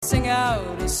sing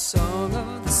out a song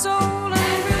of the soul.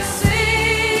 And we'll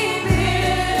sing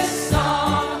this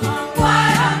song.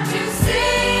 Why don't you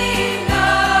sing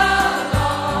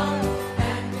along?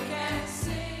 And we can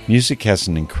sing. Music has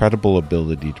an incredible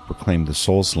ability to proclaim the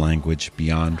soul's language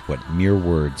beyond what mere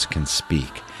words can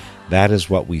speak. That is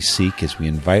what we seek as we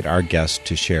invite our guests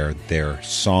to share their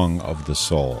song of the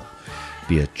soul.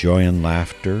 Be it joy and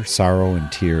laughter, sorrow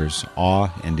and tears, awe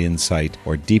and insight,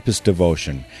 or deepest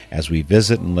devotion, as we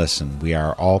visit and listen, we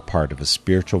are all part of a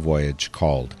spiritual voyage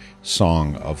called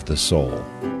Song of the Soul.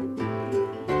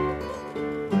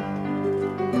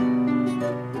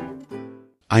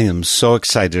 I am so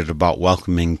excited about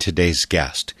welcoming today's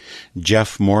guest.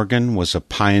 Geof Morgan was a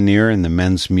pioneer in the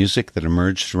men's music that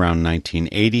emerged around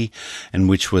 1980 and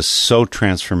which was so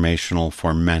transformational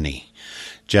for many.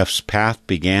 Geof's path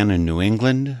began in New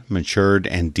England, matured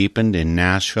and deepened in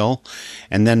Nashville,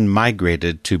 and then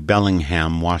migrated to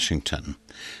Bellingham, Washington.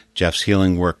 Geof's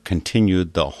healing work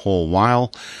continued the whole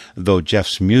while, though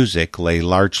Geof's music lay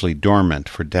largely dormant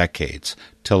for decades,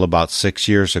 till about 6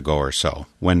 years ago or so,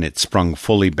 when it sprung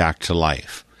fully back to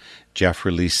life. Geof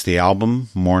released the album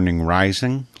Morning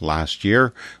Rising last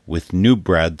year with new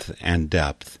breadth and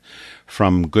depth.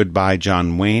 From Goodbye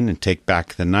John Wayne and Take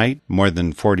Back the Night more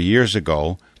than 40 years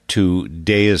ago to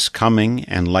Day is Coming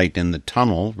and Light in the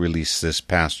Tunnel, released this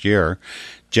past year,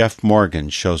 Geof Morgan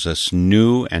shows us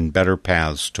new and better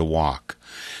paths to walk.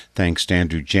 Thanks to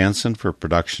Andrew Jansen for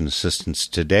production assistance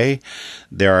today.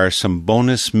 There are some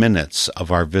bonus minutes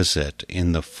of our visit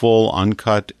in the full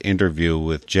uncut interview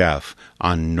with Geof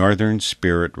on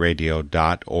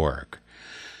northernspiritradio.org.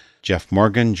 Geof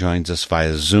Morgan joins us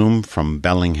via Zoom from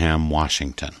Bellingham,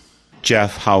 Washington.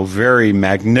 Geof, how very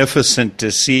magnificent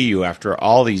to see you after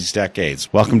all these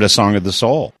decades. Welcome to Song of the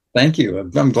Soul. Thank you.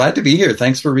 I'm glad to be here.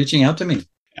 Thanks for reaching out to me.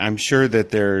 I'm sure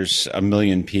that there's a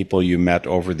million people you met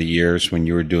over the years when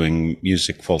you were doing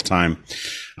music full time.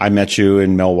 I met you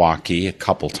in Milwaukee a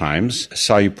couple times. I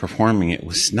saw you performing. It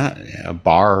was not a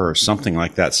bar or something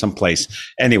like that, someplace.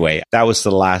 Anyway, that was the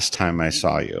last time I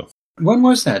saw you. When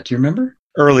was that? Do you remember?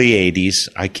 Early 80s.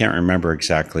 I can't remember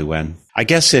exactly when. I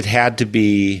guess it had to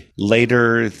be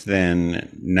later than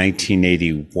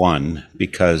 1981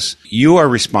 because you are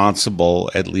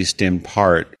responsible, at least in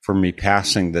part, for me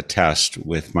passing the test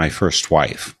with my first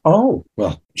wife. Oh,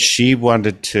 well. She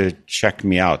wanted to check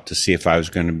me out to see if I was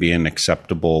going to be an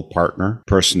acceptable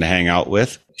person to hang out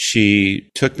with. She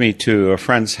took me to a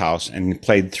friend's house and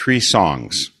played 3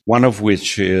 songs. One of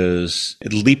which is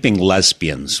Leaping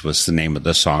Lesbians was the name of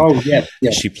the song. Oh, yes.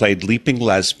 She played Leaping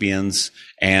Lesbians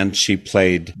and she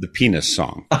played the Penis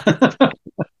song.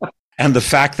 And the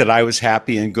fact that I was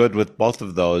happy and good with both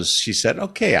of those, she said,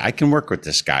 okay, I can work with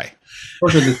this guy.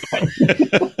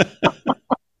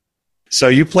 So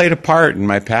you played a part in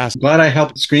my past. Glad I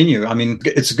helped screen you. I mean,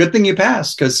 it's a good thing you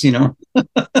passed because,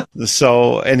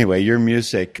 So anyway, your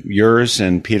music, yours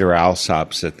and Peter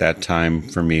Alsop's at that time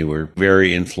for me were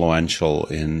very influential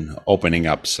in opening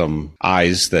up some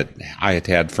eyes that I had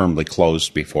had firmly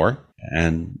closed before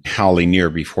and Howley Near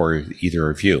before either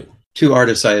of you. 2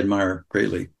 artists I admire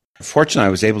greatly. Fortunately, I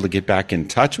was able to get back in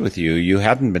touch with you. You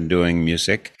hadn't been doing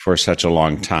music for such a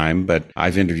long time, but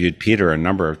I've interviewed Peter a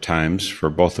number of times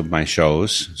for both of my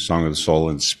shows, Song of the Soul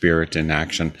and Spirit in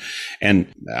Action.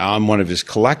 And on one of his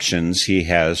collections, he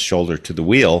has Shoulder to the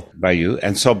Wheel by you.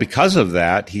 And so because of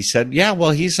that, he said, yeah,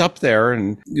 well, he's up there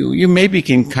and you maybe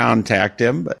can contact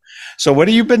him. So what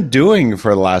have you been doing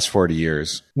for the last 40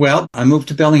 years? Well, I moved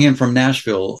to Bellingham from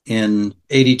Nashville in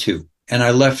 82. And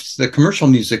I left the commercial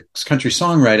music, country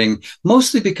songwriting,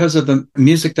 mostly because of the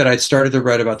music that I'd started to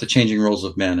write about the changing roles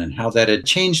of men and how that had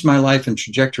changed my life and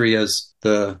trajectory as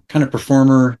the kind of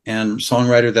performer and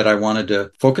songwriter that I wanted to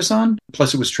focus on.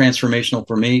 Plus, it was transformational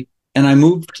for me. And I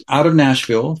moved out of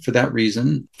Nashville for that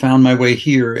reason, found my way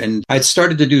here, and I'd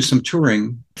started to do some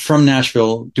touring from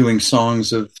Nashville, doing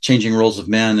songs of changing roles of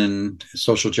men and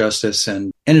social justice,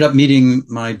 and ended up meeting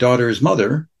my daughter's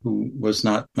mother, who was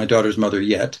not my daughter's mother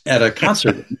yet, at a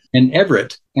concert in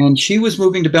Everett. And she was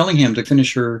moving to Bellingham to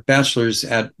finish her bachelor's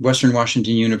at Western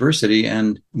Washington University.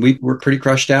 And we were pretty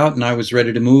crushed out and I was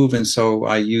ready to move. And so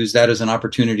I used that as an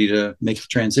opportunity to make the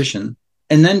transition.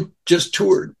 And then just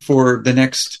toured for the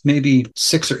next maybe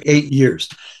 6 or 8 years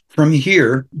from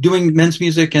here, doing men's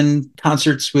music and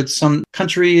concerts with some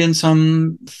country and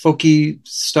some folky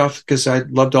stuff because I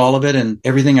loved all of it and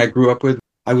everything I grew up with.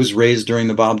 I was raised during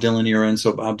the Bob Dylan era, and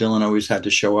so Bob Dylan always had to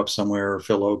show up somewhere, or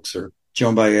Phil Oakes or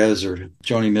Joan Baez or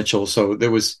Joni Mitchell. So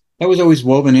that was always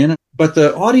woven in. But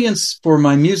the audience for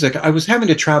my music, I was having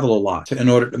to travel a lot in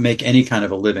order to make any kind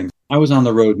of a living. I was on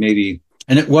the road maybe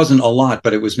And it wasn't a lot,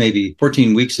 but it was maybe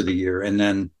 14 weeks of the year. And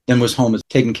then was home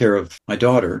taking care of my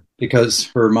daughter because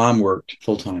her mom worked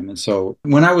full time. And so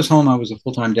when I was home, I was a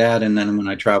full time dad. And then when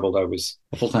I traveled, I was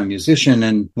a full time musician.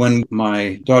 And when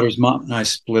my daughter's mom and I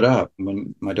split up,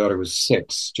 when my daughter was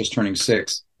 6, just turning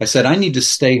 6, I said, I need to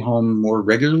stay home more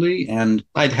regularly. And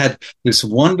I'd had this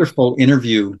wonderful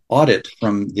interview audit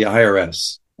from the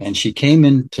IRS. And she came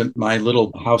into my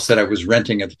little house that I was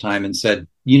renting at the time and said,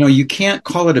 you can't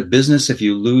call it a business if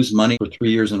you lose money for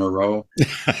 3 years in a row.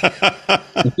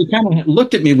 And she kind of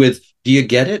looked at me with, do you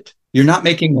get it? You're not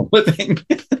making a living.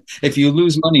 If you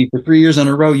lose money for 3 years in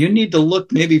a row, you need to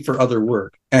look maybe for other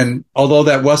work. And although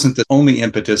that wasn't the only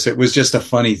impetus, it was just a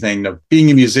funny thing.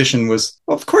 Being a musician was,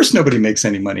 well, of course, nobody makes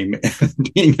any money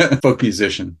being a folk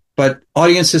musician. But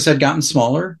audiences had gotten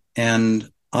smaller, and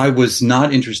I was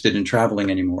not interested in traveling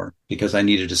anymore because I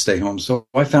needed to stay home. So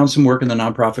I found some work in the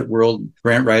nonprofit world,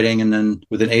 grant writing, and then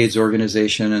with an AIDS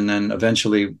organization, and then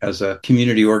eventually as a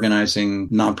community organizing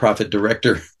nonprofit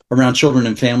director around children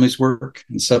and families work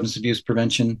and substance abuse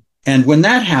prevention. And when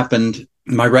that happened,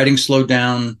 my writing slowed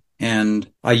down,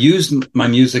 and I used my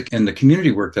music in the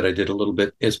community work that I did a little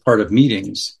bit as part of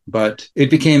meetings, but it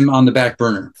became on the back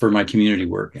burner for my community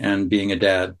work and being a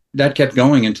dad. That kept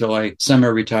going until I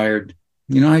semi-retired.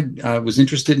 I was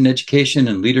interested in education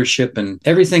and leadership, and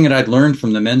everything that I'd learned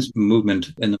from the men's movement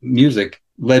and the music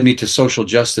led me to social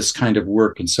justice kind of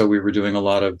work. And so we were doing a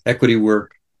lot of equity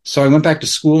work. So I went back to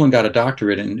school and got a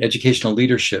doctorate in educational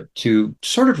leadership to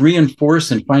sort of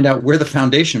reinforce and find out where the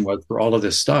foundation was for all of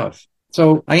this stuff.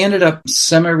 So I ended up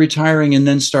semi-retiring and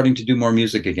then starting to do more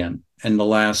music again. In the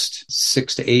last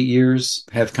 6 to 8 years,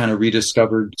 have kind of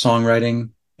rediscovered songwriting.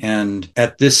 And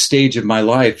at this stage of my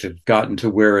life, I've gotten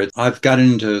to where I've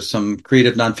gotten into some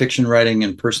creative nonfiction writing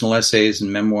and personal essays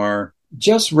and memoir,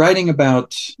 just writing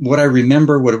about what I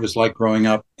remember, what it was like growing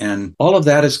up. And all of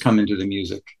that has come into the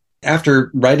music. After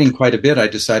writing quite a bit, I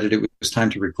decided it was time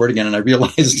to record again. And I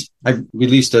realized I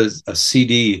released a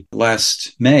CD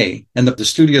last May, and the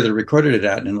studio that I recorded it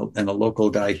at, and a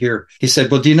local guy here, he said,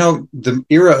 well, do you know the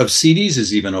era of CDs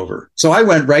is even over? So I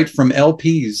went right from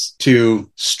LPs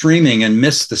to streaming and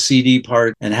missed the CD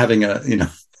part and having a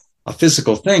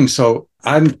physical thing. So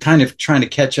I'm kind of trying to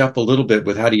catch up a little bit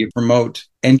with how do you promote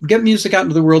and get music out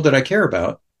into the world that I care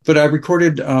about. But I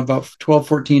recorded about 12,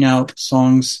 14 out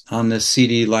songs on this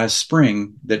CD last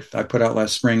spring that I put out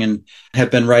last spring, and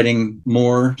have been writing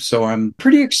more. So I'm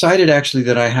pretty excited, actually,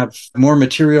 that I have more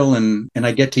material and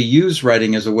I get to use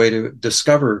writing as a way to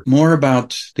discover more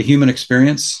about the human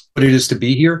experience, what it is to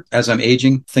be here as I'm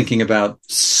aging, thinking about,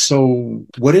 so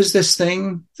what is this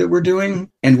thing that we're doing?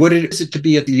 And what is it to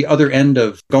be at the other end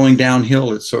of going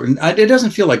downhill? It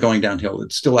doesn't feel like going downhill.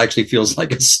 It still actually feels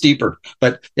like it's steeper.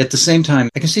 But at the same time,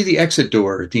 I can see the exit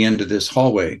door at the end of this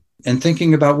hallway and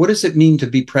thinking about what does it mean to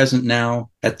be present now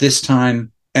at this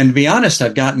time? And to be honest,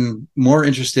 I've gotten more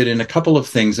interested in a couple of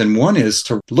things. And one is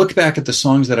to look back at the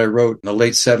songs that I wrote in the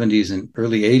late 70s and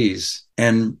early 80s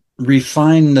and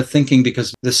refine the thinking,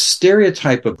 because the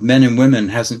stereotype of men and women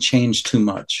hasn't changed too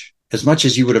much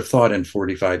as you would have thought in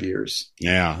 45 years.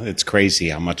 Yeah, it's crazy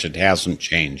how much it hasn't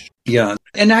changed. Yeah.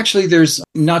 And actually, there's,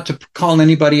 not to call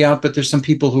anybody out, but there's some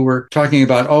people who are talking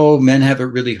about, oh, men have it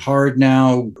really hard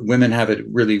now. Women have it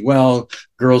really well.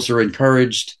 Girls are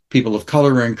encouraged. People of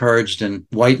color are encouraged, and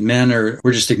white men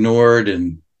we're just ignored,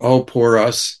 and oh, poor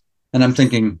us. And I'm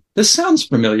thinking, this sounds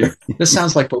familiar. This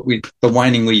sounds like the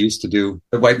whining we used to do,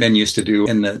 the white men used to do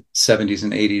in the 70s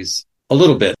and 80s, a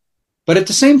little bit. But at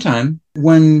the same time,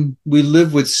 when we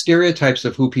live with stereotypes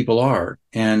of who people are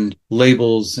and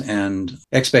labels and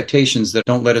expectations that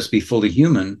don't let us be fully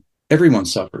human, everyone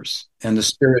suffers. And the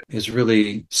spirit is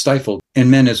really stifled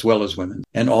in men as well as women,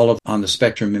 and all on the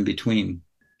spectrum in between.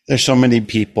 There's so many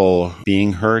people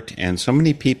being hurt and so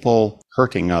many people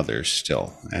hurting others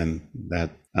still. And that,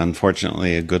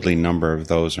 unfortunately, a goodly number of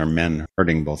those are men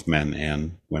hurting both men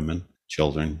and women,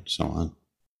 children, so on.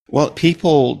 Well,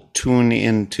 people tune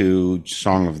into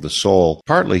Song of the Soul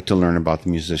partly to learn about the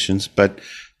musicians, but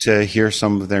to hear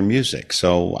some of their music.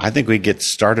 So I think we get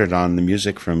started on the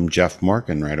music from Geof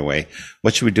Morgan right away.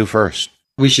 What should we do first?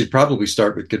 We should probably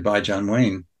start with Goodbye, John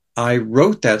Wayne. I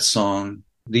wrote that song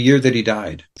the year that he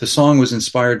died. The song was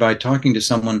inspired by talking to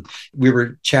someone. We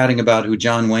were chatting about who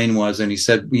John Wayne was, and he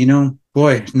said,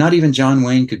 boy, not even John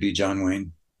Wayne could be John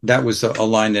Wayne. That was a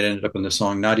line that ended up in the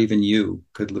song. Not even you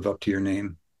could live up to your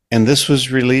name. And this was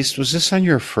this on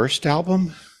your first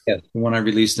album? Yes, the one I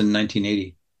released in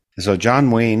 1980. So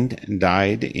John Wayne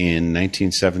died in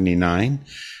 1979.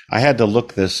 I had to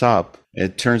look this up.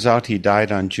 It turns out he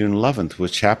died on June 11th,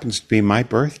 which happens to be my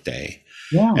birthday.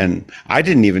 Yeah. And I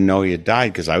didn't even know he had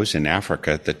died because I was in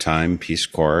Africa at the time, Peace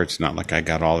Corps. It's not like I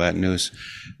got all that news.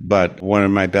 But one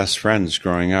of my best friends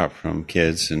growing up from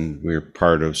kids, and we were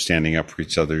part of standing up for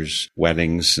each other's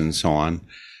weddings and so on,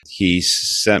 he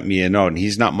sent me a note. And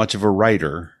he's not much of a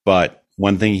writer, but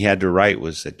one thing he had to write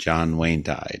was that John Wayne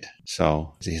died.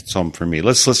 So it's home for me.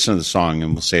 Let's listen to the song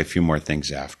and we'll say a few more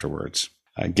things afterwards.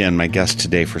 Again, my guest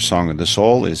today for Song of the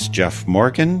Soul is Geof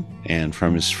Morgan, and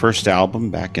from his first album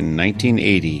back in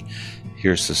 1980,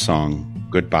 here's the song,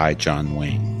 Goodbye, John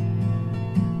Wayne.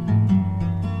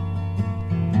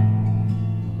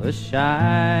 A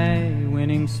shy,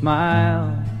 winning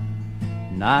smile,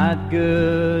 not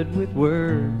good with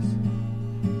words,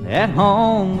 at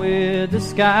home with the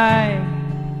sky,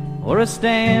 or a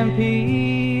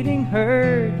stampeding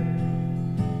herd,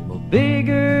 well,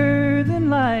 bigger than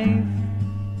life,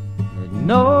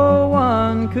 no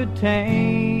one could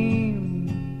tame.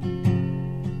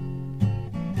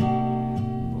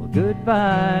 Well,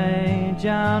 goodbye,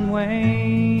 John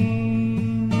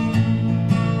Wayne.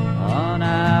 On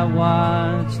I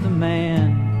watched the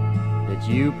man that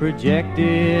you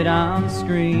projected on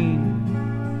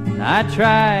screen. I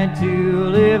tried to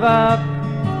live up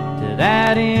to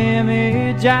that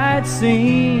image I'd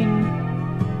seen,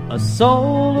 a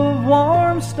soul of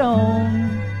warm stone.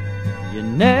 You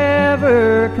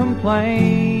never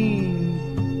complain.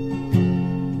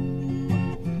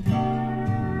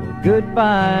 Well,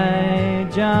 goodbye,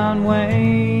 John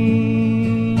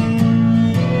Wayne.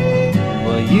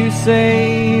 Well, you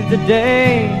saved the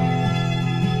day,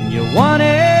 and you won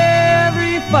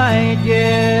every fight.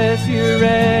 Yes, your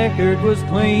record was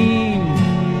clean.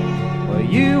 Well,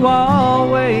 you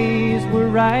always were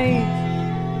right,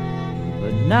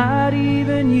 but not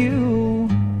even you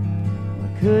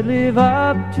could live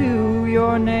up to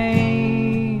your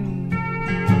name.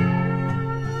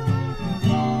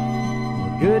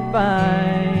 Well,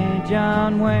 goodbye,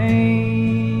 John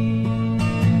Wayne.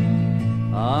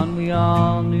 And we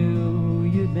all knew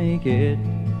you'd make it,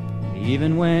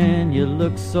 even when you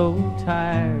looked so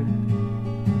tired.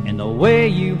 And the way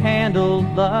you handled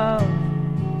love,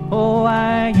 oh,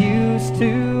 I used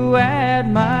to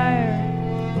admire.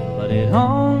 But it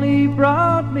only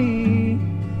brought me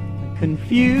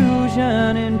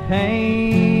confusion and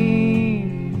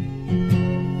pain.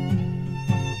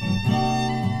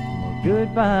 Well,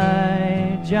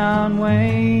 goodbye, John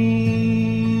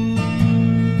Wayne.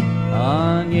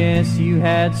 And yes, you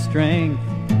had strength,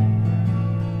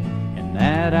 and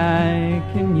that I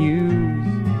can use,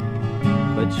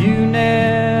 but you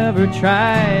never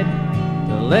tried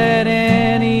to let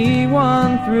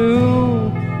anyone through.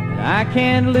 And I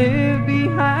can't live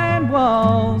behind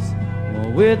walls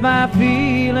with my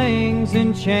feelings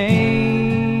in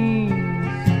chains.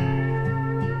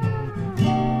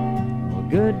 Well,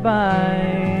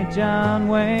 goodbye, John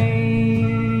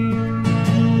Wayne.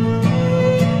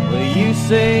 Well, you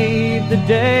saved the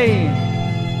day,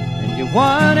 and you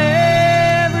won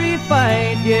every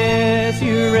fight. Yes,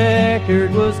 your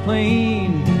record was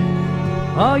clean.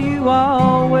 Oh, you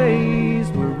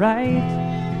always were right,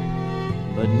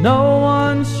 but no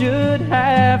one should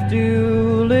have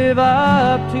to live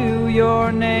up to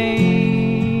your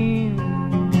name.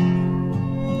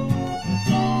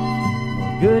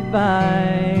 Well,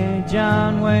 goodbye,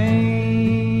 John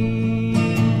Wayne.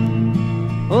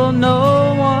 Well,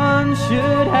 no one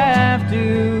should have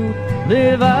to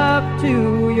live up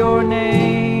to your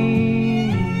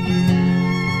name.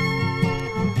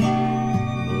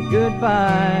 Well,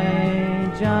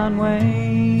 goodbye, John Wayne.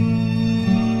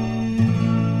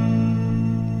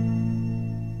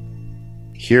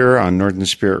 Here on Northern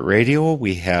Spirit Radio,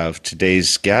 we have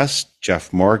today's guest,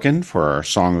 Geof Morgan, for our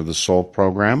Song of the Soul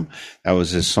program. That was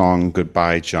his song,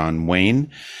 Goodbye, John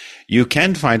Wayne. You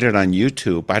can find it on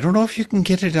YouTube. I don't know if you can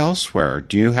get it elsewhere.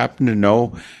 Do you happen to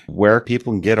know where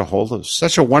people can get a hold of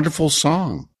such a wonderful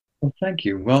song? Well, thank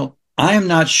you. Well, I am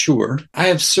not sure. I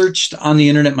have searched on the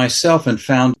internet myself and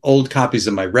found old copies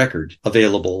of my record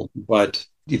available. But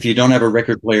if you don't have a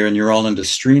record player and you're all into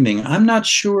streaming, I'm not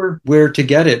sure where to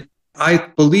get it. I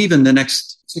believe in the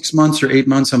next 6 months or 8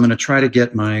 months, I'm going to try to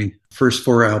get my first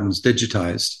 4 albums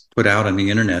digitized, put out on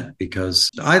the internet, because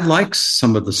I like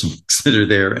some of the songs that are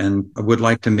there and I would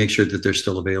like to make sure that they're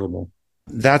still available.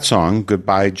 That song,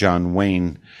 Goodbye, John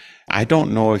Wayne, I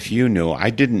don't know if you knew. I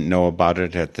didn't know about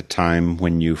it at the time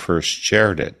when you first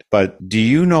shared it. But do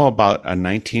you know about a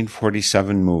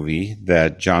 1947 movie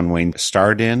that John Wayne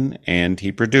starred in and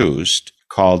he produced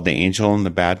called The Angel and the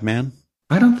Bad Man?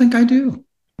 I don't think I do.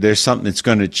 There's something that's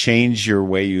going to change your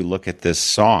way you look at this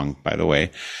song, by the way.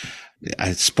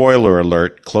 Spoiler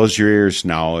alert, close your ears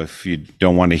now if you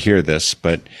don't want to hear this,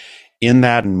 but In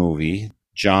that movie,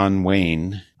 John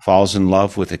Wayne falls in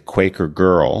love with a Quaker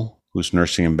girl who's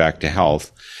nursing him back to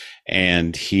health,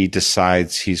 and he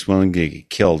decides he's willing to get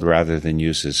killed rather than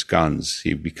use his guns.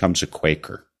 He becomes a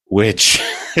Quaker, which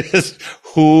is,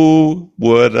 who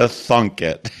would have thunk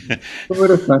it? Who would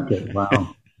have thunk it?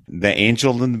 Wow. The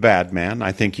Angel and the Bad Man.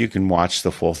 I think you can watch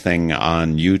the full thing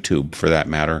on YouTube for that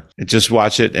matter. Just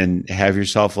watch it and have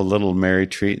yourself a little merry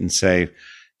treat and say,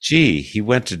 gee, he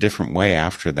went a different way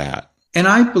after that. And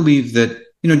I believe that,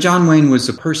 John Wayne was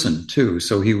a person too.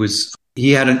 So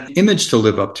he had an image to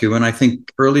live up to. And I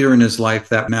think earlier in his life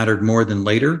that mattered more than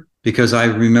later, because I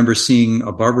remember seeing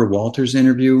a Barbara Walters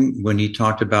interview when he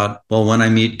talked about, well, when I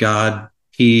meet God,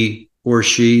 he or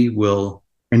she will,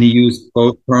 and he used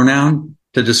both pronouns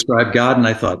to describe God. And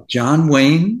I thought, John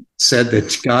Wayne said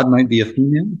that God might be a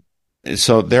female.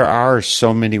 So there are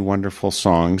so many wonderful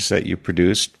songs that you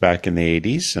produced back in the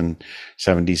 80s and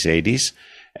 70s, 80s,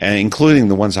 including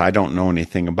the ones I don't know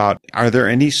anything about. Are there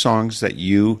any songs that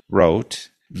you wrote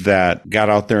that got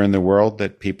out there in the world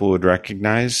that people would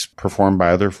recognize, performed by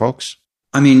other folks?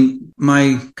 I mean,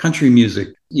 my country music,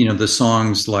 the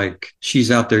songs like She's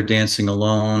Out There Dancing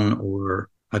Alone, or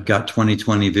I've Got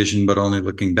 20/20 Vision, but Only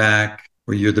Looking Back,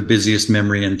 or You're the Busiest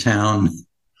Memory in Town.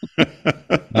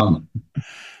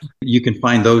 You can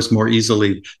find those more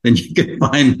easily than you can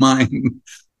find mine.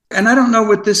 And I don't know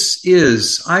what this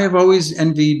is. I have always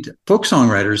envied folk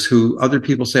songwriters who other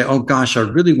people say, oh gosh, I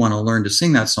really want to learn to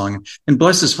sing that song. And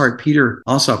bless his heart, Peter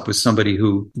Alsop was somebody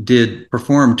who did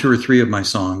perform 2 or 3 of my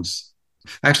songs.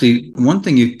 Actually, one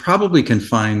thing you probably can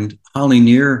find, Holly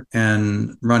Near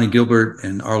and Ronnie Gilbert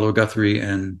and Arlo Guthrie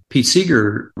and Pete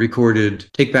Seeger recorded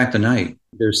Take Back the Night,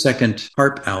 their second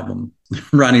harp album.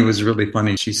 Ronnie was really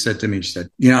funny. She said to me,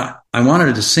 I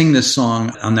wanted to sing this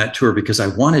song on that tour because I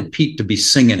wanted Pete to be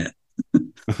singing it.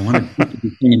 I wanted Pete to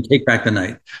be singing Take Back the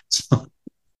Night. So.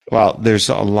 Well, there's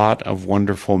a lot of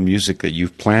wonderful music that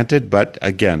you've planted, but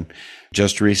again,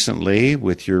 just recently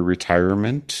with your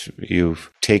retirement,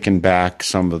 you've taken back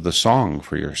some of the song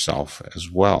for yourself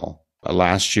as well.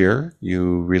 Last year,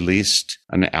 you released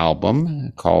an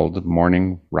album called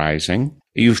Morning Rising.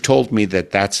 You've told me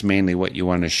that that's mainly what you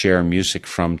want to share music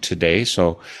from today.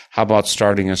 So how about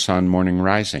starting us on Morning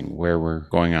Rising, where we're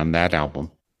going on that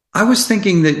album? I was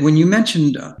thinking that when you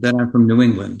mentioned that I'm from New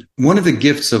England, one of the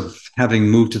gifts of having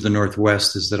moved to the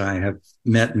Northwest is that I have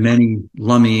met many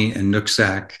Lummi and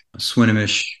Nooksack,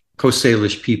 Swinomish, Coast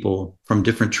Salish people from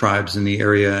different tribes in the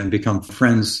area and become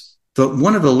friends.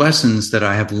 One of the lessons that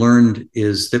I have learned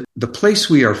is that the place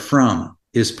we are from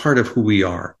is part of who we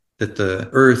are. That the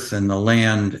earth and the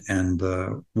land and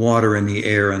the water and the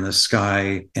air and the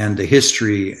sky and the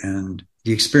history and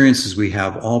the experiences we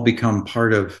have all become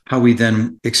part of how we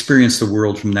then experience the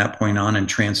world from that point on and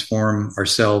transform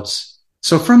ourselves.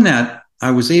 So from that, I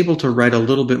was able to write a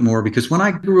little bit more because when I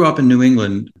grew up in New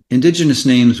England, indigenous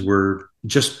names were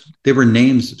they were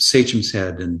names of Sachem's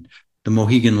Head and the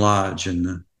Mohegan Lodge and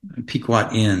the Pequot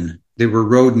Inn. They were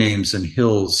road names and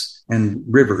hills and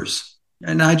rivers.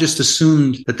 And I just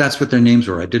assumed that that's what their names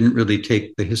were. I didn't really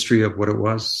take the history of what it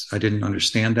was. I didn't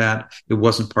understand that. It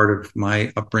wasn't part of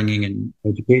my upbringing and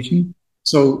education.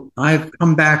 So I've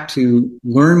come back to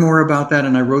learn more about that.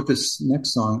 And I wrote this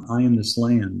next song, I Am This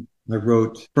Land. I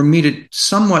wrote for me to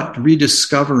somewhat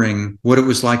rediscovering what it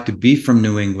was like to be from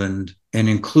New England and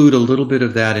include a little bit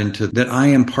of that into that I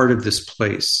am part of this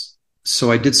place. So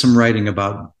I did some writing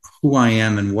about who I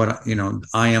am and what,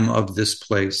 I am of this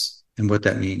place and what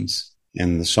that means.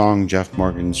 And the song Geof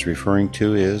Morgan's referring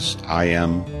to is I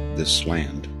Am This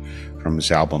Land from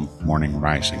his album Morning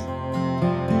Rising.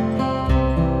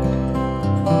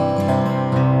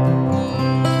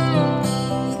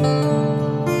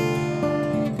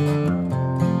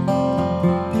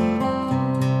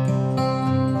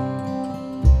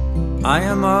 I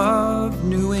am of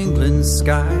New England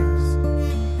skies,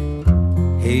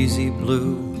 hazy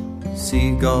blue,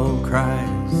 seagull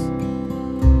cries,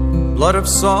 blood of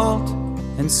salt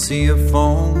and sea of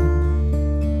foam,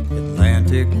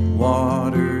 Atlantic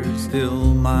waters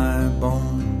fill my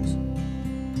bones.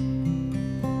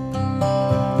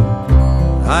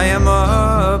 I am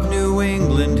of New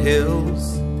England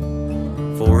hills,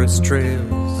 forest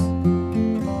trails,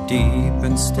 deep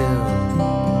and still,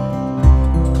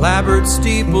 clapboard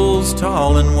steeples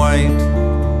tall and white,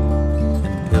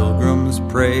 and pilgrims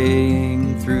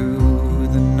praying through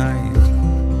the night.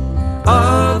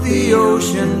 Of the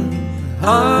ocean,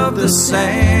 of the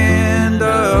sand,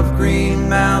 of green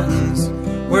mountains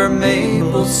where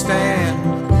maples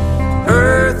stand,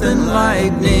 earth and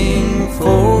lightning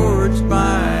forged by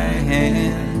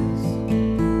hands.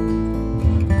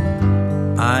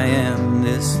 I am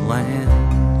this this land.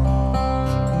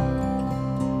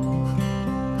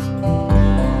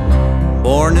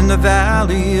 Born in the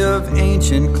valley of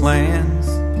ancient clans,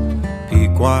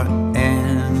 Pequot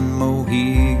and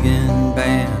Mohegan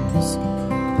bands.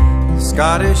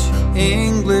 Scottish,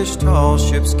 English, tall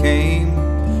ships came.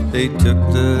 They took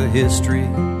the history,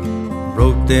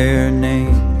 wrote their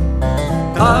name.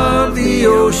 Of the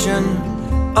ocean,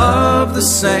 of the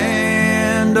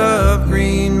sand, of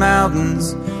green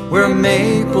mountains where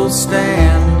maples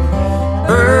stand.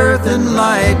 Earth and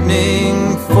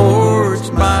lightning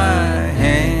forged by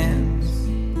hands.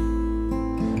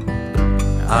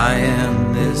 I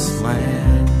am this land.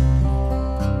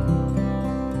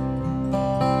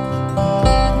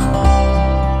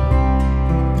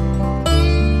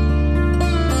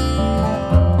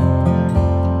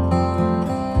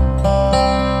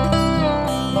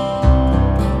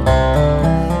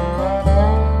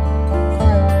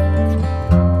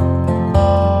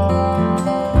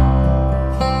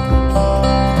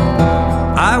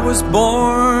 I was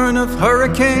born of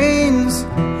hurricanes,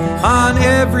 on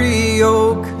every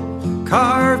oak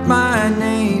carved my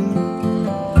name.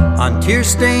 On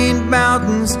tear-stained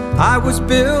mountains I was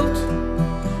built,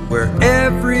 where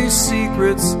every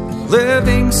secret's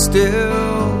living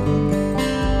still.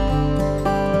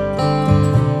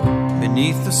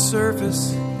 Beneath the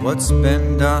surface, what's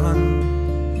been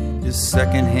done is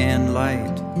secondhand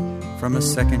light from a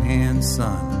secondhand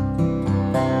sun.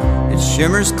 It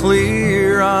shimmers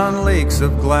clear on lakes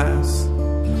of glass,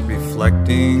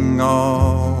 reflecting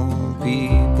all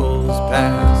people's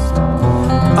past.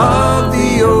 Of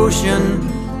the ocean,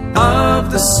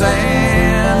 of the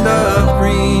sand, of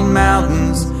green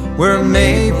mountains where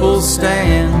maples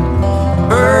stand.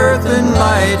 Earth and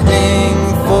lightning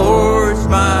forged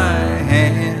my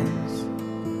hands.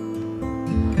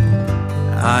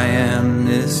 I am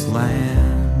this land.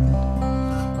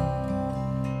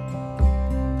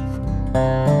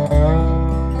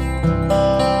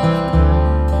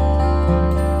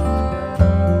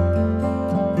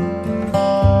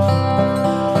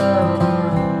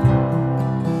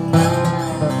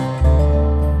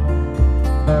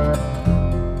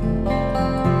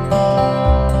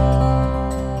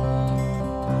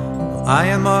 I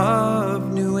am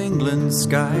of New England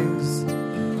skies,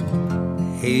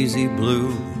 hazy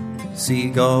blue,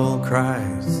 seagull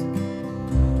cries,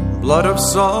 blood of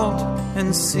salt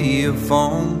and sea of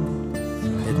foam,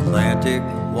 Atlantic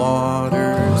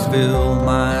waters fill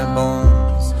my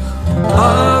bones.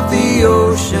 Of the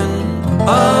ocean,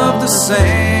 of the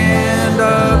sand,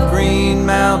 of green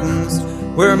mountains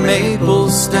where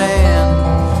maples stand.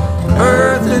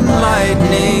 Earth and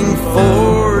lightning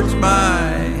forged my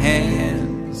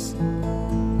hands.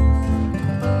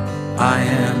 I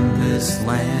am this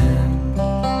land.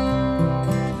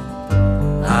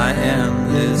 I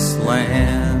am this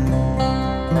land.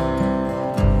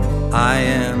 I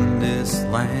am this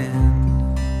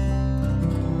land.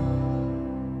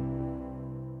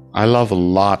 I love a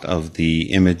lot of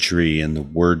the imagery and the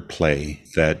wordplay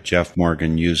that Geof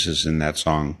Morgan uses in that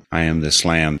song, I Am This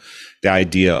Land. The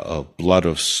idea of blood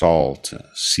of salt,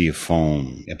 sea of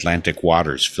foam, Atlantic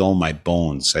waters fill my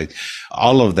bones.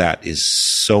 All of that is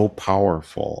so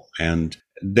powerful. And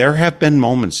there have been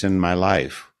moments in my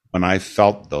life when I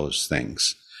felt those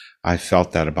things. I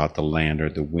felt that about the land or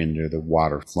the wind or the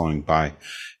water flowing by.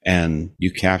 And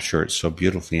you capture it so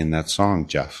beautifully in that song,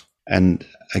 Geof. And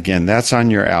again, that's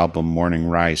on your album, Morning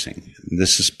Rising.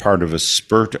 This is part of a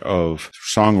spurt of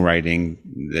songwriting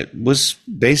that was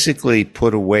basically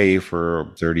put away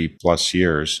for 30 plus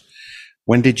years.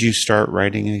 When did you start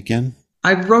writing again?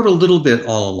 I wrote a little bit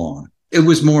all along. It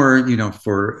was more,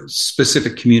 for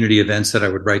specific community events that I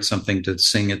would write something to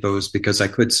sing at those because I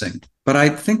could sing. But I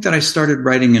think that I started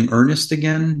writing in earnest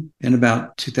again in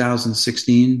about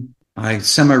 2016. I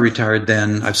semi-retired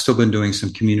then. I've still been doing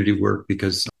some community work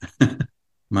because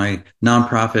my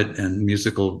nonprofit and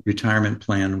musical retirement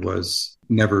plan was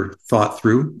never thought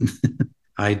through.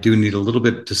 I do need a little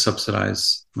bit to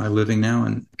subsidize my living now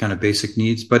and kind of basic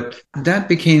needs. But that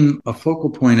became a focal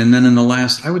point. And then in the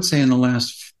last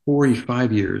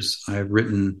 45 years, I've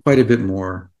written quite a bit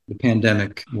more. The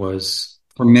pandemic was,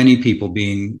 for many people,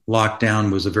 being locked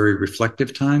down was a very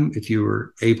reflective time if you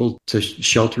were able to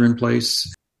shelter in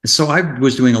place. So I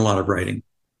was doing a lot of writing.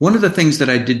 One of the things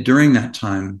that I did during that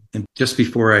time, and just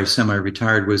before I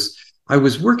semi-retired, was I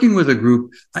was working with a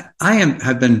group. I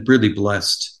have been really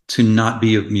blessed to not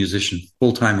be a musician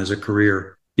full-time as a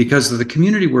career because of the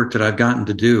community work that I've gotten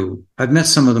to do. I've met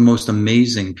some of the most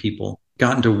amazing people,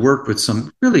 gotten to work with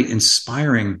some really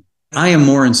inspiring. I am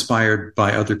more inspired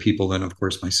by other people than, of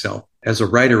course, myself. As a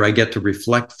writer, I get to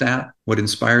reflect that, what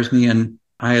inspires me. And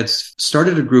I had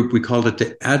started a group. We called it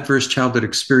the Adverse Childhood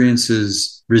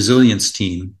Experiences Resilience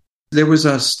Team. There was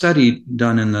a study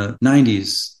done in the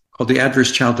 90s called the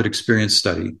Adverse Childhood Experience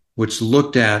Study, which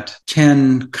looked at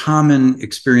 10 common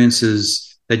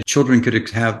experiences that children could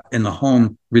have in the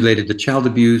home related to child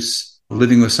abuse,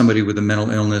 living with somebody with a mental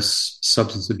illness,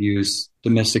 substance abuse,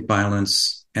 domestic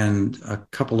violence, and a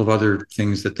couple of other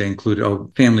things that they included.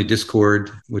 Oh, family discord,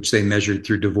 which they measured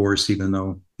through divorce, even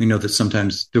though we know that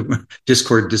sometimes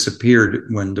discord disappeared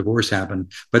when divorce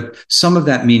happened. But some of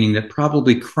that meaning that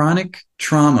probably chronic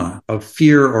trauma of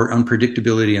fear or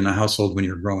unpredictability in the household when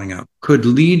you're growing up could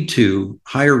lead to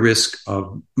higher risk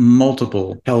of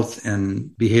multiple health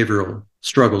and behavioral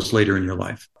struggles later in your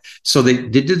life. So they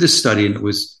did this study, and it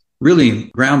was really a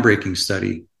groundbreaking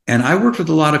study. And I worked with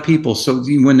a lot of people. So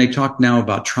when they talk now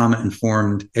about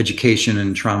trauma-informed education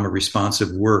and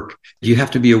trauma-responsive work, you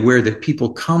have to be aware that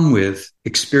people come with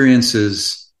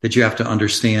experiences that you have to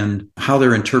understand how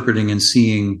they're interpreting and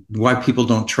seeing. Why people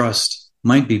don't trust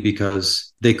might be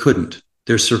because they couldn't.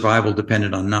 Their survival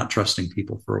depended on not trusting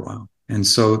people for a while. And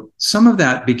so some of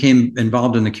that became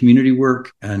involved in the community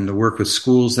work and the work with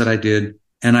schools that I did.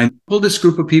 And I pulled this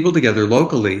group of people together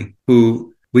locally who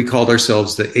we called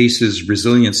ourselves the ACEs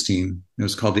Resilience Team. It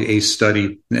was called the ACE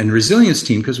Study and Resilience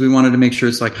Team because we wanted to make sure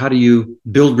it's like, how do you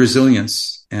build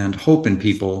resilience and hope in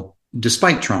people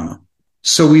despite trauma?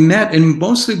 So we met, and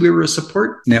mostly we were a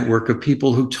support network of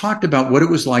people who talked about what it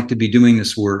was like to be doing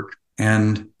this work.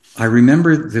 And I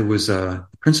remember there was a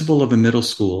principal of a middle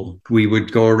school. We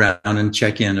would go around and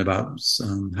check in about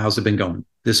how's it been going.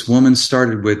 This woman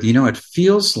started with, it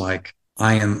feels like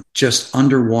I am just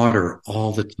underwater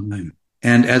all the time.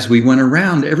 And as we went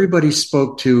around, everybody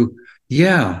spoke to,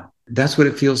 yeah, that's what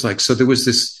it feels like. So there was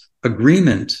this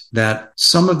agreement that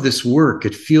some of this work,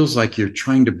 it feels like you're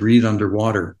trying to breathe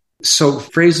underwater. So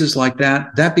phrases like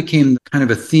that became kind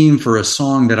of a theme for a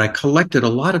song that I collected a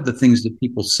lot of the things that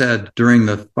people said during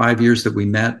the 5 years that we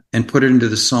met and put it into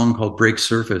the song called Break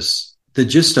Surface. The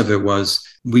gist of it was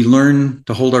we learn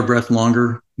to hold our breath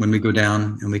longer when we go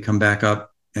down and we come back up.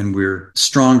 And we're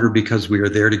stronger because we are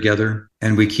there together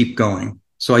and we keep going.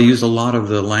 So I used a lot of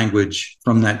the language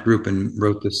from that group and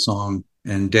wrote this song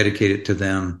and dedicated it to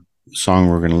them. The song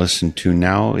we're going to listen to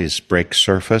now is Break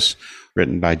Surface,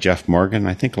 written by Geof Morgan,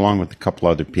 I think along with a couple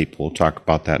other people. We'll talk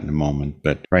about that in a moment.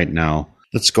 But right now,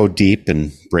 let's go deep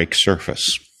and break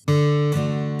surface. The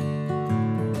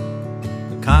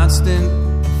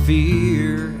constant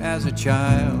fear as a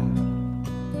child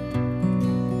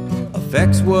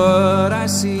affects what I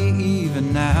see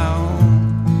even now.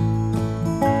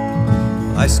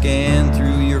 I scan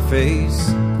through your face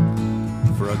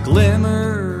for a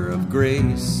glimmer of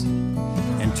grace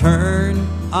and turn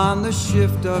on the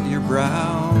shift of your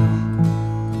brow.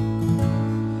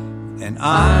 And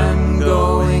I'm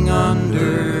going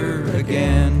under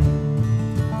again,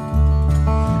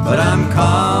 but I'm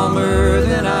calmer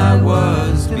than I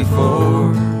was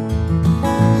before.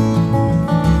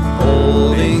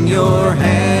 Holding your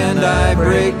hand, I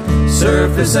break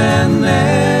surface and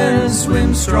then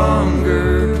swim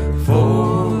stronger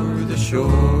for the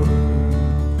shore.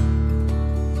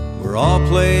 We're all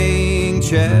playing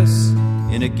chess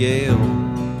in a gale,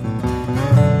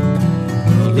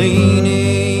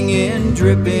 leaning in,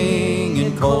 dripping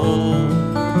in cold.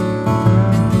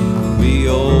 We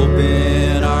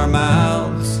open our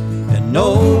mouths and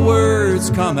no words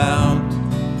come out.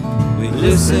 We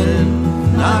listen,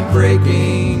 not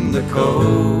breaking the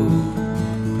code.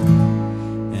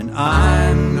 And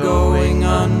I'm going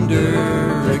under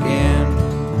again,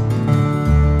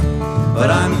 but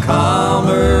I'm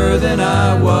calmer than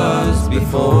I was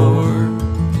before.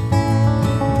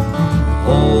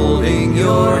 Holding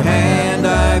your hand,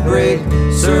 I break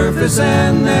surface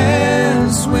and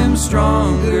then swim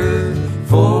stronger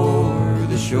for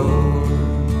the shore.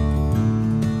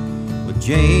 Well,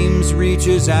 James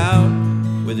reaches out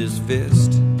with his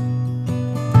fist.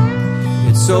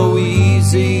 It's so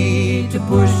easy to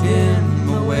push him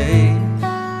away,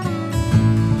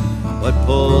 but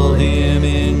pull him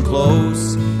in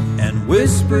close and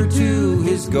whisper to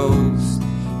his ghost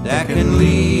that can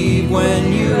leave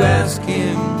when you ask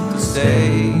him to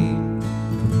stay.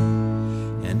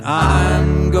 And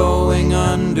I'm going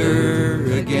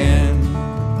under again,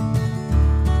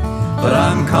 but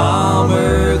I'm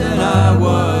calmer than I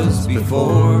was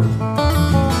before.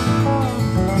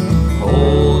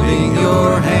 Holding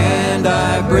your hand,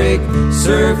 I break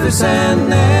surface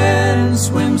and then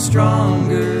swim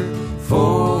stronger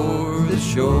for the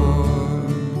shore.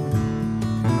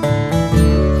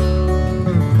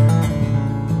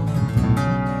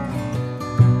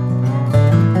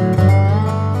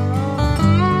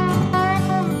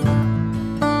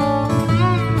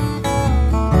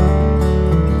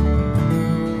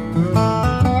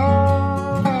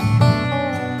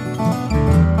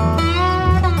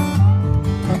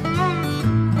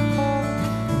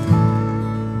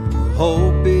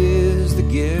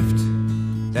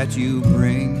 that you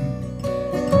bring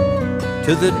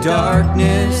to the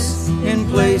darkness in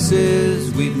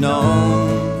places we've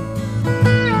known.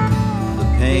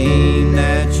 The pain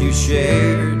that you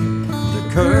shared, the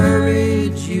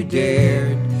courage you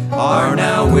dared, are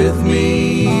now with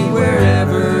me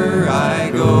wherever I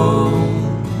go.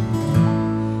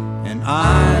 And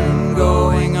I'm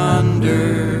going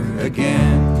under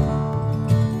again,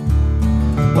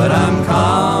 but I'm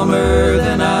calmer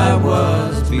than I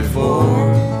was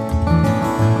before.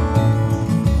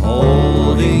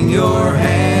 Holding your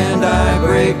hand, I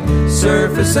break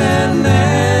surface and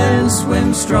then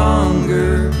swim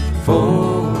stronger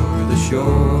for the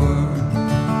shore.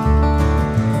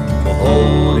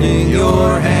 Holding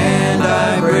your hand,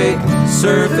 I break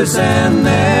surface and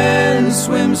then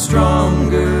swim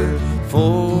stronger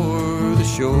for the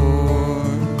shore.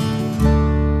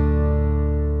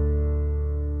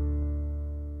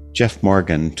 Geof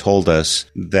Morgan told us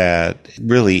that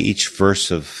really each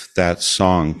verse of that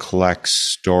song collects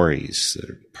stories that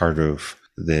are part of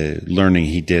the learning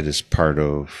he did as part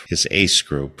of his ACE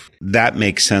group. That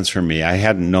makes sense for me. I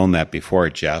hadn't known that before,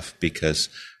 Geof, because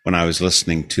when I was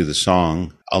listening to the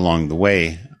song along the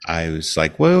way, I was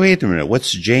like, wait a minute,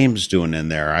 what's James doing in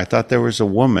there? I thought there was a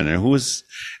woman, and who was,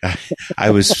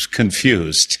 I was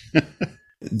confused.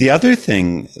 The other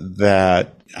thing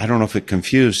that, I don't know if it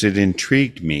confused, it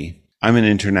intrigued me. I'm an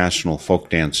international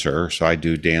folk dancer, so I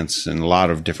do dance in a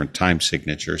lot of different time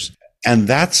signatures. And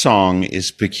that song is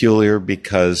peculiar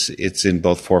because it's in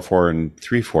both 4/4 and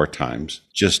 3/4 times.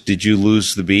 Just, did you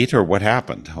lose the beat or what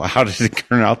happened? How did it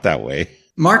turn out that way?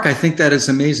 Mark, I think that is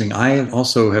amazing. I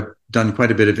also have done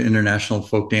quite a bit of international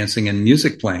folk dancing and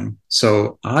music playing.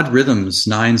 So odd rhythms,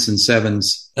 9s and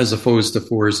 7s, as opposed to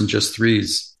 4s and just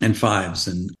 3s and 5s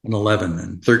and 11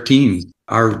 and 13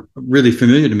 are really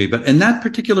familiar to me. But in that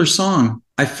particular song,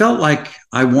 I felt like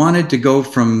I wanted to go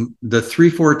from the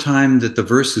 3/4 time that the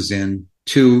verse is in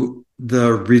to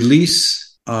the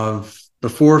release of the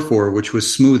 4/4, which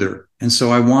was smoother. And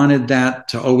so I wanted that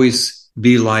to always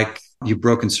be like you've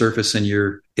broken surface and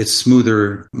it's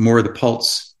smoother, more of the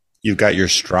pulse. You've got your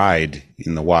stride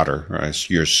in the water, or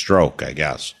your stroke, I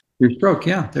guess. Your stroke,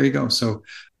 yeah, there you go. So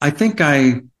I think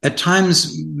at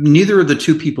times, neither of the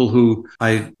two people who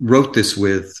I wrote this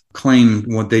with claimed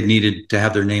what they needed to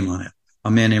have their name on it.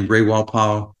 A man named Ray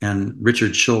Walpow and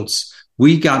Richard Schultz.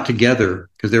 We got together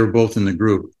because they were both in the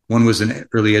group. One was an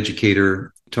early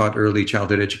educator, taught early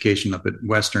childhood education up at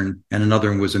Western, and another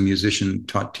one was a musician,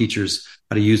 taught teachers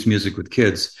how to use music with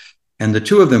kids. And the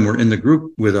two of them were in the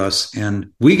group with us, and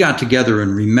we got together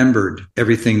and remembered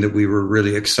everything that we were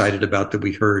really excited about that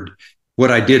we heard. What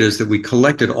I did is that we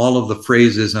collected all of the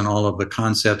phrases and all of the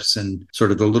concepts and sort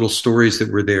of the little stories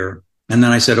that were there. And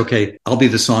then I said, okay, I'll be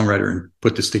the songwriter and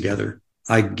put this together.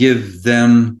 I give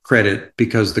them credit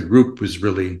because the group was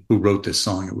really who wrote this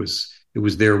song. It was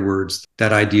their words.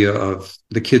 That idea of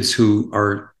the kids who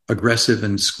are aggressive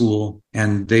in school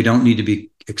and they don't need to be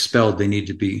expelled. They need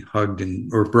to be hugged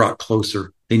or brought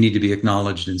closer. They need to be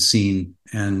acknowledged and seen.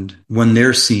 And when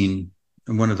they're seen,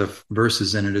 and one of the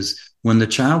verses in it is, when the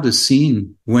child is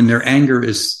seen, when their anger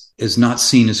is not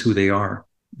seen as who they are,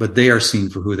 but they are seen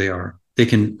for who they are, they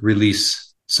can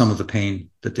release some of the pain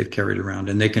that they've carried around,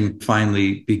 and they can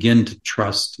finally begin to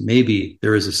trust maybe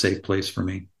there is a safe place for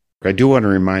me. I do want to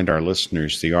remind our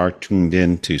listeners they are tuned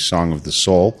in to Song of the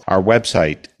Soul. Our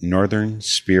website,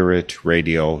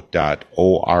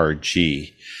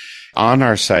 northernspiritradio.org. On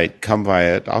our site, come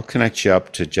via it. I'll connect you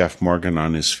up to Geof Morgan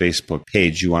on his Facebook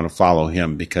page. You want to follow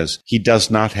him because he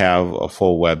does not have a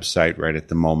full website right at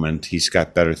the moment. He's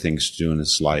got better things to do in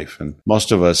his life. And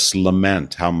most of us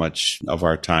lament how much of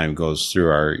our time goes through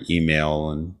our email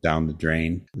and down the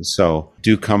drain. So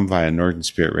do come via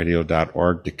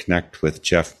northernspiritradio.org to connect with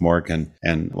Geof Morgan.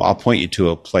 And I'll point you to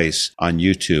a place on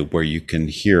YouTube where you can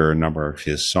hear a number of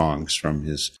his songs from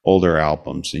his older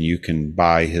albums. And you can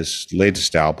buy his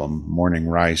latest album, Morning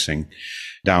Rising,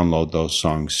 download those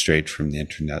songs straight from the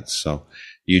internet. So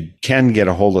you can get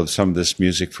a hold of some of this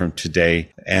music from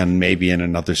today, and maybe in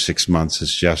another 6 months,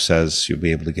 as Geof says, you'll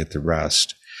be able to get the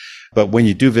rest. But when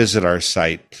you do visit our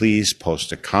site, please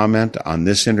post a comment on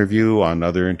this interview, on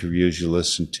other interviews you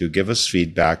listen to. Give us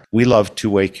feedback. We love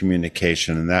two-way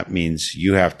communication, and that means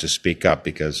you have to speak up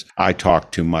because I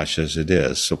talk too much as it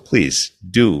is. So please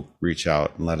do reach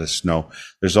out and let us know.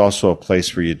 There's also a place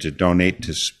for you to donate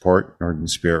to support Northern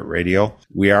Spirit Radio.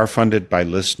 We are funded by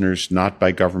listeners, not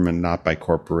by government, not by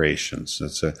corporations.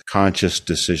 It's a conscious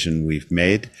decision we've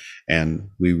made. And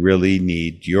we really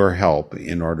need your help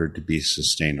in order to be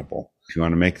sustainable. If you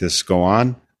want to make this go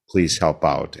on, please help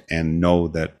out and know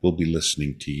that we'll be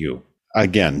listening to you.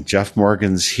 Again, Geof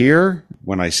Morgan's here.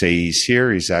 When I say he's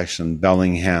here, he's actually in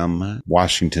Bellingham,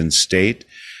 Washington State,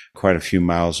 quite a few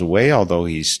miles away, although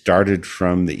he started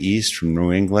from the east, from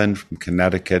New England, from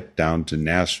Connecticut down to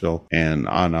Nashville and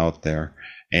on out there.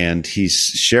 And he's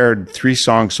shared 3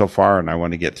 songs so far, and I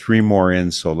want to get 3 more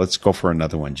in, so let's go for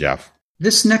another one, Geof.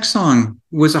 This next song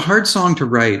was a hard song to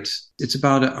write. It's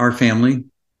about our family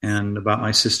and about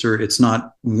my sister. It's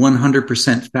not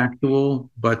 100% factual,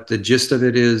 but the gist of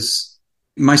it is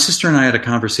my sister and I had a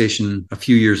conversation a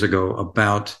few years ago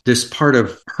about this part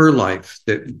of her life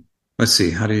that, let's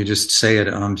see, how do you just say it?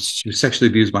 She was sexually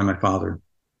abused by my father.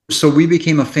 So we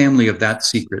became a family of that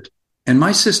secret. And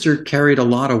my sister carried a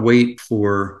lot of weight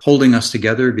for holding us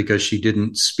together because she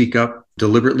didn't speak up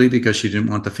deliberately because she didn't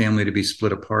want the family to be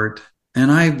split apart.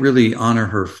 And I really honor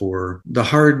her for the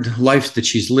hard life that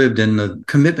she's lived and the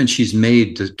commitment she's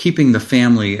made to keeping the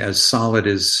family as solid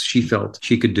as she felt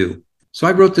she could do. So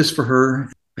I wrote this for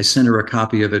her. I sent her a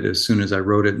copy of it as soon as I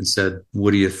wrote it and said,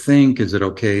 what do you think? Is it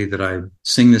okay that I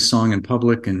sing this song in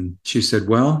public? And she said,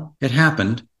 well, it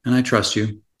happened and I trust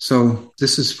you. So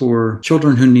this is for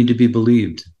children who need to be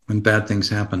believed when bad things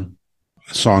happen.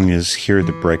 The song is Hear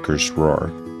the Breakers Roar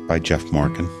by Geof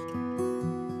Morgan.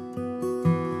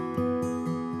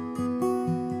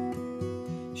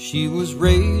 She was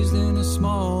raised in a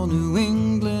small New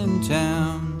England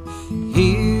town.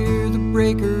 Hear the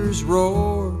breakers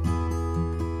roar.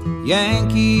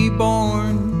 Yankee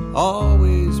born,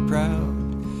 always proud.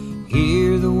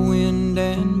 Hear the wind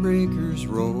and breakers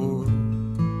roar.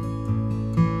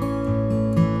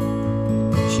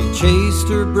 She chased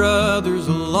her brothers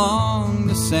along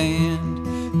the sand.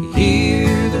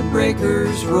 Hear the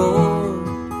breakers roar.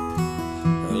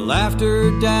 Her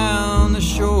laughter down the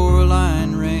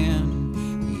shoreline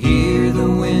ran. Hear the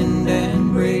wind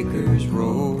and breakers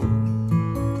roar.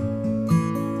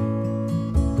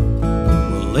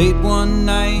 Well, late one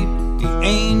night the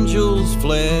angels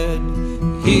fled.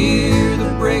 Hear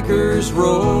the breakers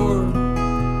roar.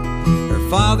 Her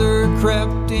father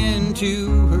crept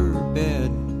into her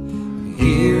bed.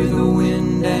 Hear the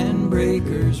wind and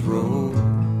breakers roar.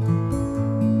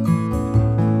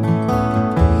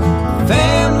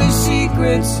 Family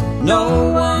secrets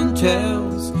no one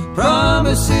tells.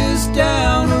 Promises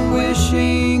down a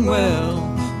wishing well.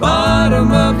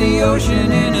 Bottom of the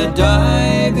ocean in a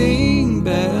diving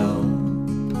bell.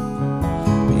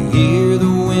 Hear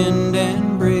the wind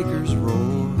and breakers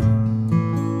roar.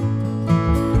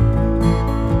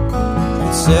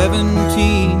 At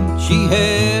 17 she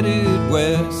headed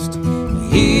west.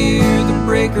 Hear the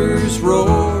breakers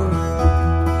roar.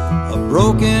 A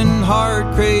broken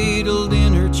heart cradled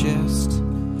in her chest.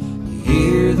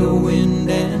 Hear the wind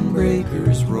and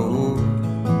breakers roar.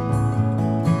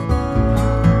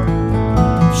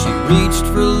 She reached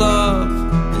for love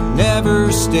that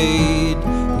never stayed.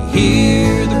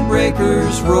 Hear the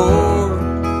breakers roar.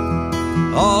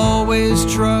 Always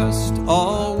trust,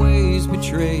 always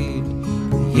betrayed.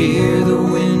 Hear the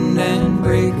wind and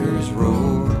breakers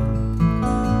roar.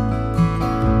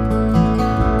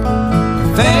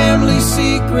 Family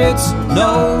secrets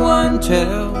no one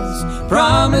tells.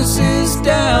 Promises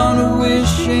down a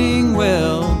wishing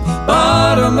well.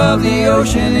 Bottom of the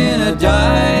ocean in a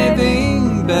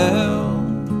diving bell.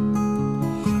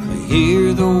 I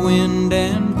hear the wind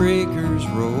and breakers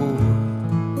roar.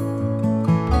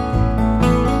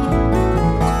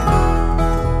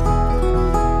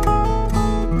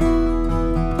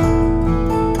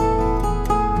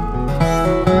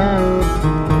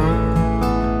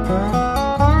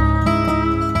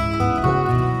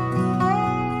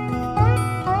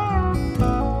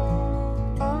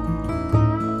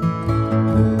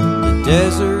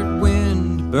 Desert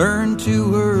wind burned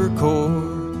to her core.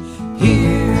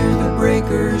 Hear the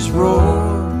breakers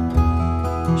roar.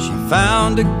 She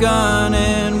found a gun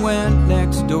and went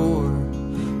next door.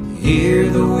 Hear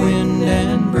the wind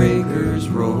and breakers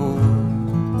roar.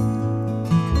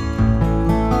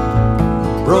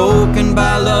 Broken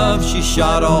by love, she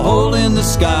shot a hole in the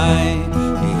sky.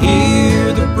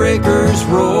 Hear the breakers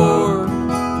roar.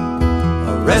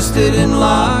 Arrested and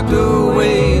locked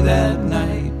away that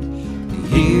night.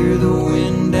 Hear the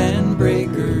wind and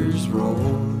breakers roar.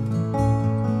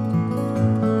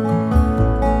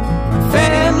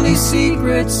 Family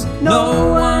secrets no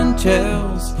one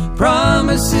tells.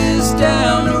 Promises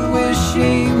down a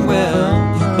wishing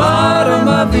well. Bottom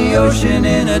of the ocean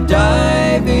in a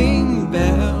diving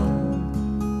bell.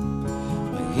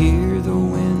 I hear the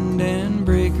wind and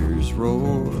breakers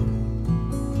roar.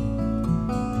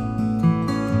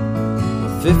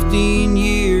 15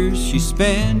 years she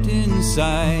spent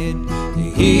inside to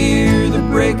hear the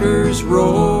breakers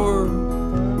roar.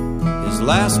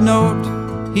 last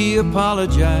note he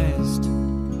apologized.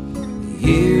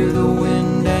 Hear the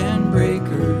wind and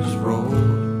breakers roar.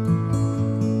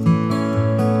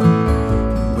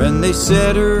 When they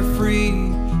set her free,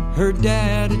 her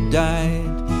dad had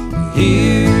died.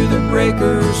 Hear the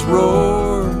breakers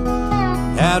roar.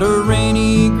 At a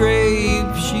rainy grave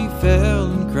she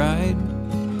fell and cried.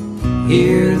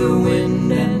 Hear the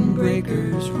wind and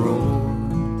breakers roar.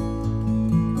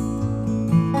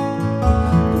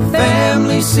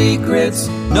 Family secrets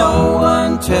no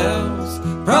one tells,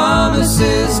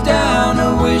 promises down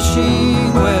a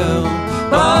wishing well,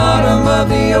 bottom of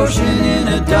the ocean in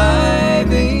a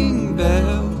diving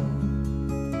bell.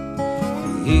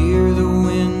 Hear the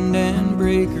wind and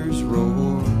breakers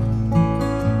roar.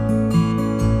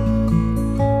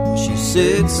 She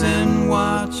sits and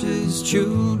watches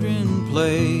children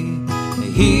play.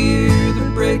 Hear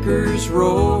the breakers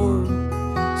roar.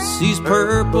 Sees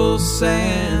purple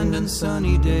sand and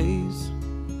sunny days.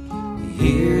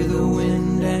 Hear the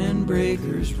wind and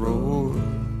breakers roar.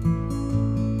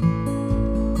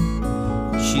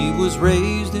 She was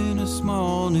raised in a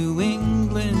small New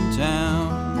England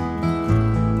town.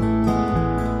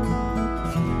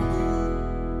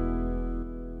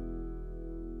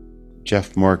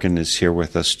 Geof Morgan is here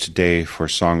with us today for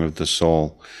Song of the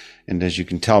Soul. And as you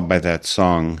can tell by that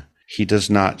song, he does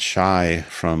not shy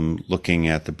from looking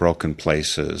at the broken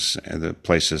places and the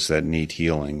places that need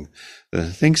healing.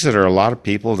 The things that are a lot of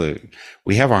people that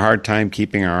we have a hard time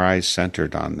keeping our eyes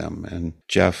centered on them. And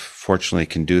Geof fortunately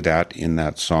can do that in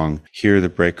that song, Hear the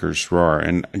Breakers Roar.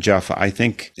 And Geof, I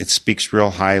think it speaks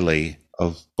real highly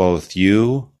of both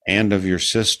you and of your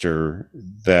sister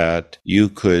that you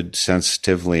could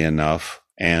sensitively enough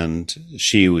and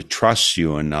she would trust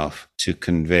you enough to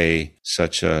convey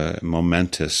such a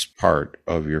momentous part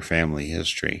of your family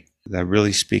history. That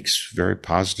really speaks very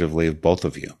positively of both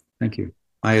of you. Thank you.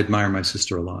 I admire my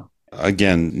sister a lot.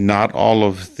 Again, not all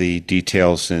of the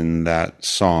details in that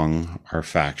song are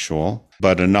factual,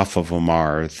 but enough of them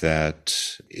are that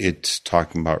it's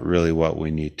talking about really what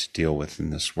we need to deal with in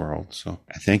this world. So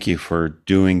I thank you for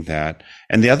doing that.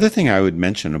 And the other thing I would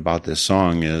mention about this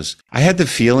song is I had the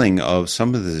feeling of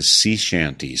some of the sea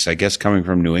shanties. I guess coming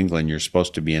from New England, you're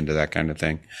supposed to be into that kind of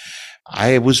thing.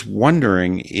 I was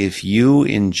wondering if you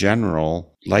in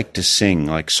general like to sing,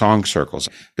 like song circles.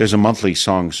 There's a monthly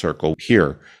song circle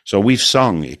here. So we've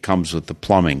sung It Comes with the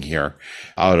Plumbing here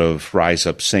out of Rise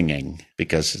Up Singing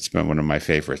because it's been one of my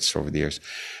favorites over the years.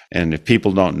 And if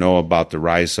people don't know about the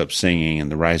Rise Up Singing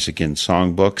and the Rise Again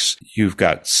songbooks, you've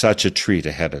got such a treat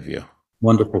ahead of you.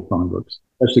 Wonderful songbooks,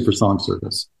 especially for song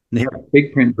service. And they have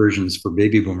big print versions for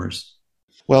baby boomers.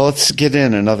 Well, let's get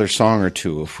in another song or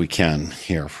two if we can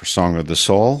here for Song of the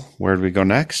Soul. Where do we go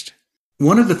next?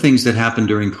 One of the things that happened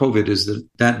during COVID is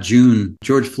that June,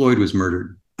 George Floyd was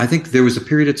murdered. I think there was a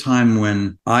period of time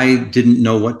when I didn't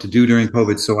know what to do during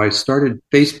COVID, so I started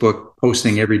Facebook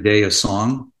posting every day a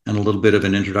song and a little bit of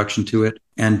an introduction to it.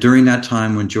 And during that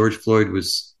time when George Floyd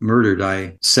was murdered,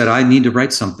 I said, I need to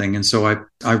write something. And so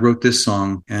I wrote this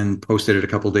song and posted it a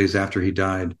couple of days after he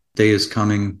died. Day is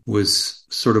Coming was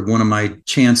sort of one of my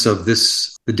chants of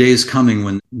this. The day is coming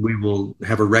when we will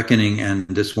have a reckoning and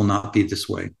this will not be this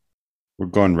way. We're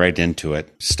going right into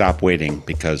it. Stop waiting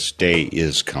because day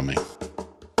is coming.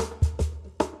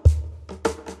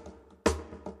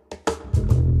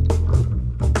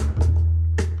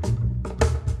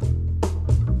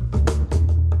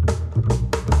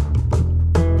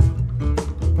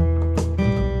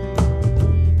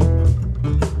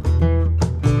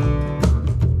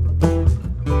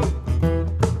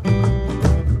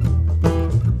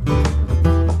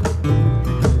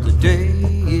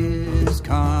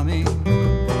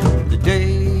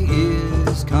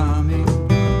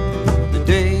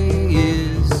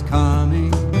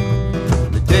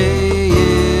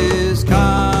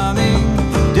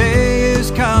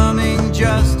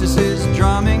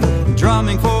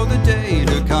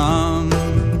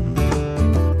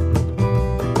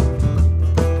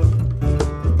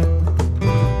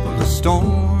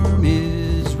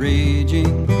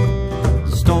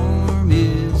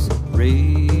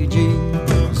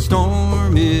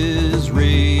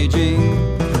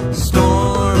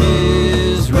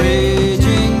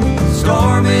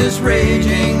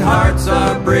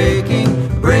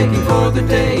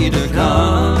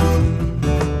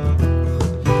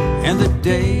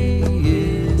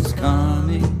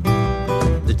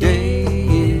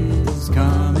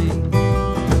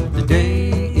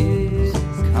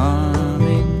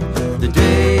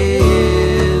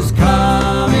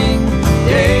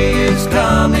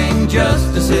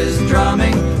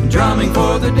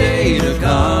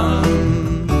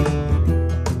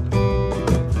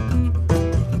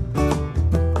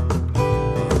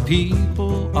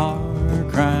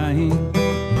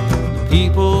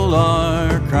 people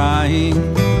are crying.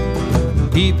 The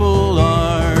people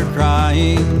are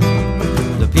crying.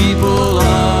 The people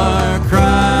are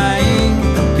crying.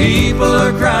 People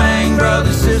are crying.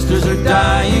 Brothers, sisters are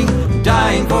dying,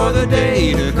 dying for the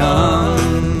day to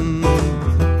come.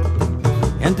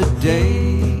 And the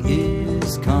day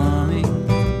is coming.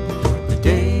 The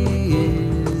day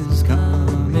is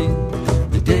coming.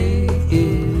 The day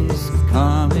is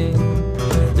coming.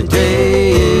 The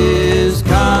day is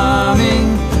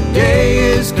coming. Day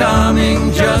is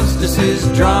coming. Justice is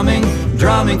drumming,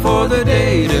 drumming for the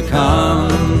day to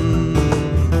come.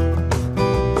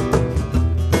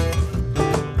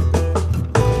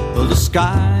 Well, the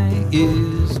sky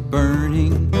is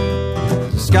burning.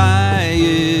 The sky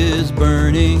is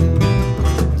burning.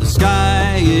 The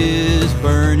sky is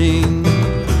burning.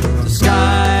 The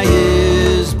sky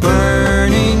is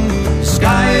burning. The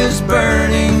sky is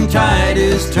burning. Tide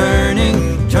is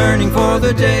turning, turning for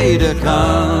the day to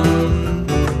come.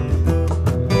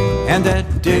 And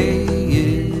that day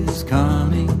is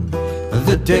coming.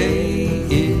 The day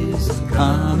is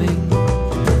coming.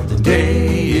 The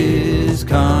day is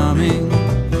coming.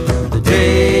 The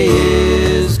day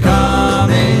is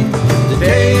coming. The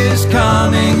day is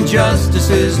coming. Justice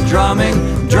is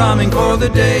drumming, drumming for the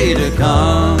day to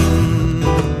come.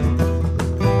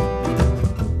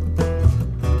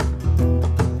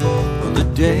 Well, the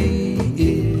day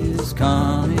is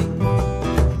coming.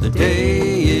 The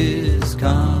day is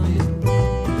coming.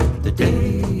 The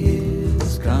day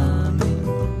is coming.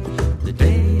 The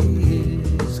day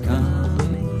is coming.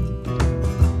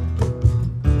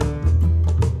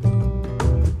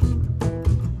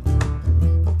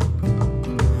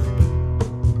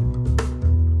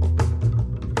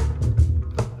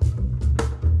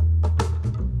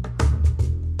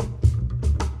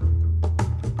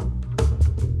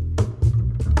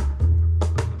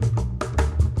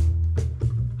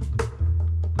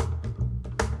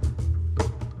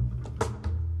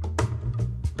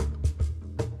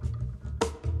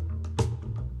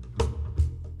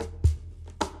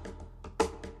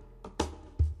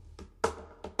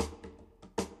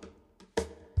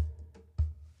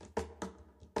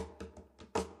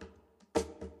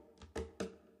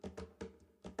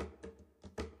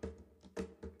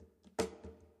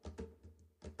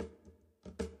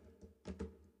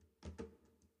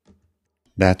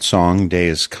 That song, Day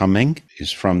is Coming,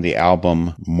 is from the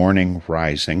album Morning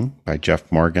Rising by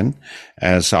Geof Morgan,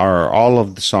 as are all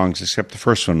of the songs except the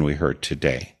first one we heard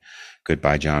today.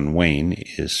 Goodbye, John Wayne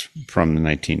is from the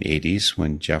 1980s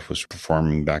when Geof was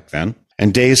performing back then.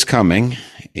 And Day is Coming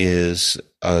is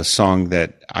a song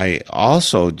that I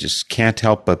also just can't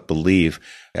help but believe.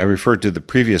 I referred to the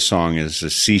previous song as a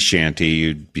sea shanty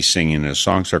you'd be singing in a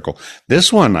song circle.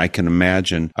 This one, I can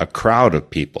imagine a crowd of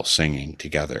people singing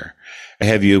together.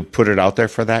 Have you put it out there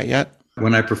for that yet?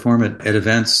 When I perform it at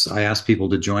events, I ask people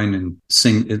to join and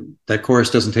sing. That chorus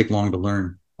doesn't take long to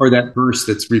learn, or that verse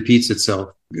that repeats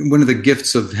itself. One of the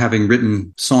gifts of having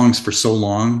written songs for so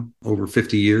long, over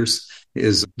 50 years,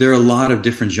 is there are a lot of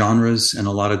different genres and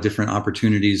a lot of different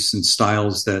opportunities and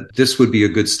styles that this would be a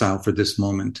good style for this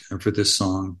moment or for this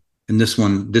song. And this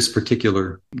one, this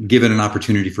particular, give it an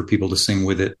opportunity for people to sing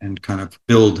with it and kind of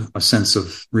build a sense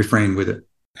of refrain with it.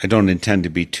 I don't intend to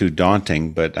be too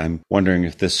daunting, but I'm wondering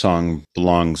if this song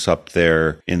belongs up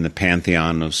there in the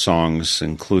pantheon of songs,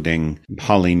 including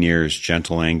Holly Near's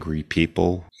Gentle Angry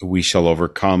People, We Shall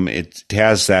Overcome. It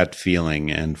has that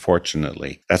feeling, and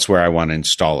fortunately, that's where I want to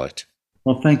install it.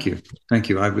 Well, thank you. Thank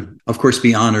you. I would, of course,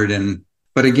 be honored.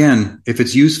 But again, if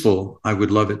it's useful, I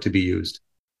would love it to be used.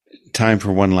 Time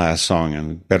for one last song,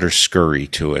 and better scurry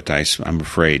to it, I'm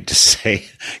afraid to say,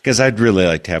 because I'd really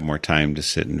like to have more time to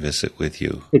sit and visit with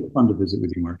you. It's fun to visit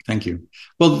with you, Mark. Thank you.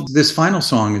 Well, this final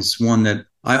song is one that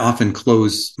I often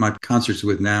close my concerts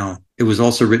with now. It was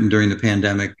also written during the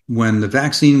pandemic when the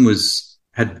vaccine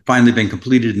had finally been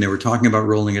completed and they were talking about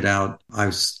rolling it out. I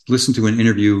listened to an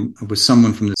interview with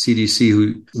someone from the CDC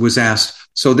who was asked,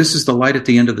 so this is the light at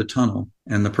the end of the tunnel.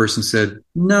 And the person said,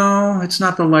 no, it's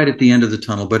not the light at the end of the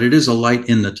tunnel, but it is a light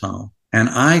in the tunnel. And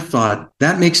I thought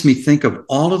that makes me think of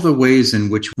all of the ways in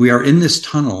which we are in this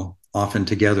tunnel often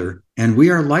together, and we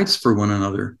are lights for one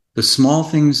another. The small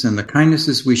things and the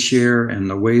kindnesses we share and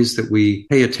the ways that we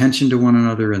pay attention to one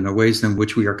another and the ways in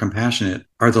which we are compassionate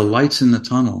are the lights in the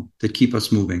tunnel that keep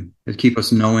us moving, that keep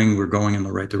us knowing we're going in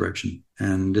the right direction.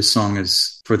 And this song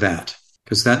is for that,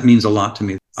 because that means a lot to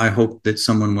me. I hope that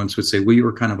someone once would say, well, you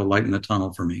were kind of a light in the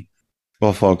tunnel for me.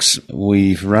 Well, folks,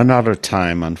 we've run out of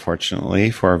time,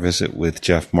 unfortunately, for our visit with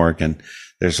Geof Morgan.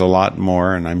 There's a lot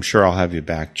more, and I'm sure I'll have you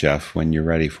back, Geof, when you're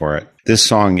ready for it. This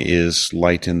song is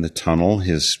Light in the Tunnel,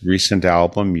 his recent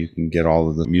album. You can get all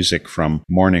of the music from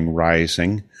Morning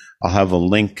Rising. I'll have a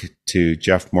link to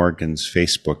Geof Morgan's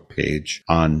Facebook page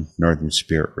on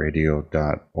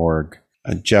northernspiritradio.org.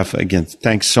 Geof, again,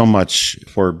 thanks so much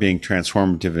for being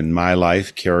transformative in my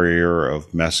life, carrier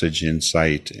of message,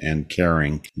 insight, and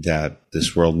caring that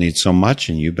this world needs so much,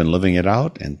 and you've been living it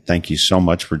out. And thank you so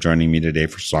much for joining me today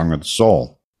for Song of the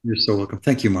Soul. You're so welcome.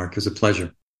 Thank you, Mark. It was a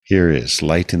pleasure. Here is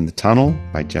Light in the Tunnel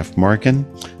by Geof Morgan.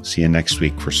 See you next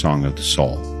week for Song of the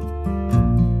Soul.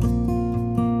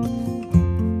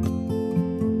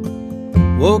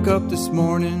 Woke up this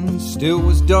morning, still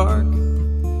was dark.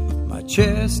 My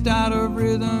chest out of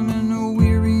rhythm and a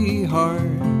weary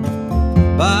heart.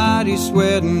 Body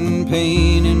sweating,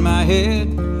 pain in my head.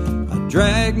 I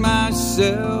drag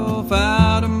myself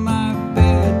out of my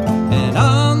bed. And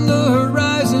on the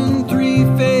horizon, 3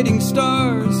 fading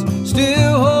stars,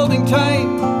 still holding tight.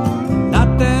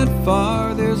 Not that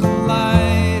far, there's a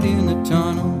light in the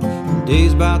tunnel.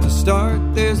 Day's about to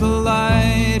start, there's a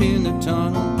light in the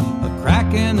tunnel. A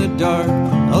crack in the dark,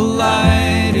 a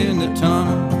light in the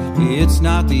tunnel. It's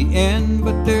not the end,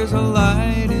 but there's a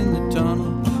light in the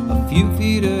tunnel. A few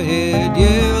feet ahead,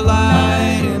 yeah, a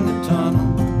light in the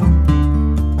tunnel.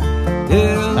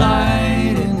 Yeah, a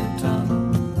light in the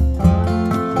tunnel.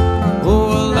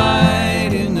 Oh, a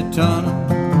light in the tunnel.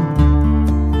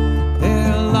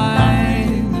 Yeah, a light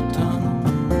in the tunnel.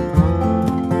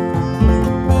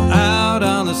 Out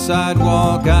on the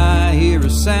sidewalk, I hear a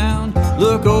sound.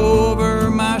 Look over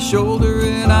my shoulder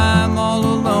and I'm all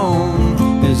alone.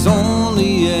 There's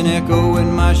only an echo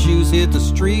when my shoes hit the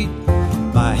street.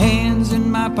 My hands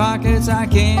in my pockets, I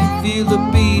can't feel the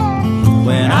beat.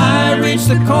 When I reach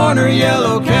the corner,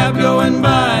 yellow cab going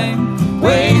by,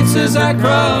 waits as I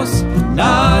cross,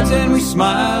 nods and we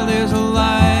smile. There's a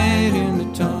light in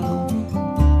the tunnel.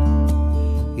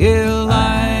 Yeah, a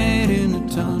light in the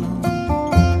tunnel.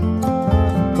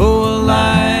 Oh, a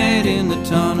light in the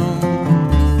tunnel.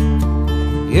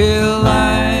 Yeah, a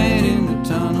light in the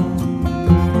tunnel.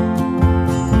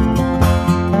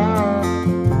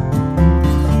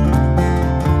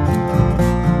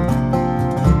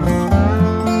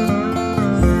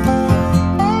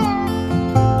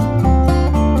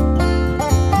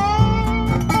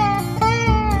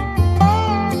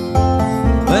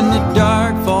 When the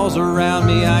dark falls around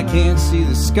me, I can't see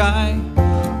the sky.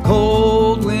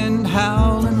 Cold wind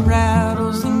howling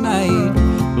rattles the night.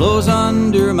 Blows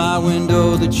under my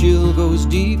window, the chill goes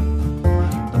deep.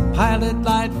 The pilot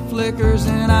light flickers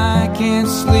and I can't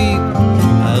sleep.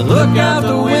 I look out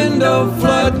the window,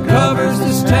 flood covers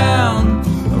this town.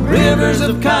 Rivers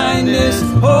of kindness,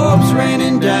 hope's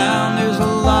raining down. There's a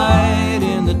light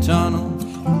in the tunnel.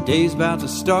 Day's about to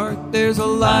start, there's a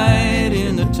light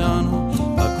in the tunnel.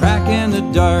 A crack in the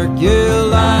dark, yeah, a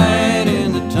light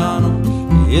in the tunnel.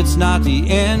 It's not the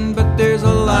end, but there's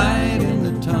a light in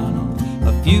the tunnel.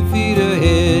 A few feet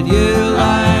ahead, yeah,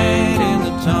 light in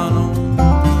the tunnel.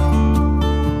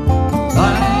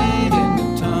 Light in the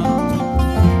tunnel.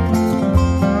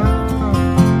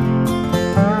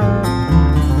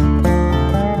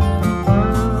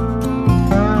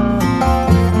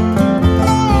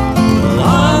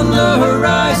 On the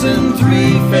horizon,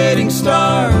 3 fading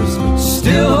stars,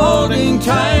 still holding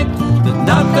tight, but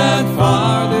not that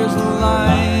far. There's a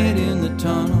light in the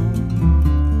tunnel.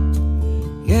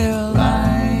 Yeah, a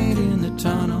light in the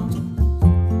tunnel.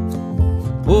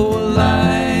 Oh, a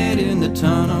light in the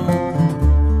tunnel.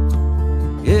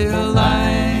 Yeah, a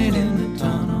light in the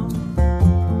tunnel.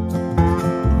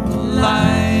 A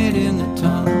light in the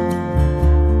tunnel.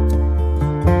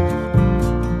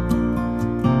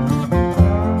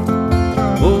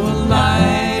 Oh, a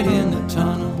light in the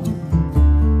tunnel.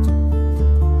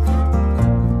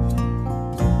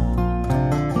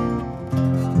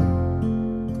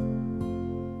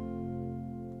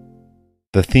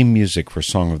 The theme music for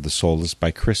Song of the Soul is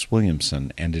by Chris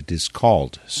Williamson, and it is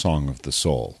called Song of the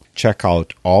Soul. Check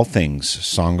out all things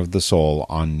Song of the Soul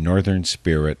on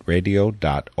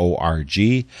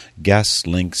northernspiritradio.org, guests,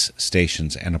 links,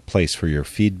 stations, and a place for your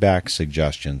feedback,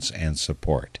 suggestions, and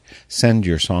support. Send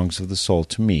your Songs of the Soul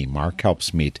to me, Mark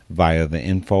Helpsmeet, via the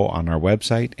info on our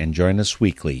website, and join us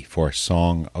weekly for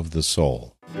Song of the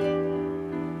Soul.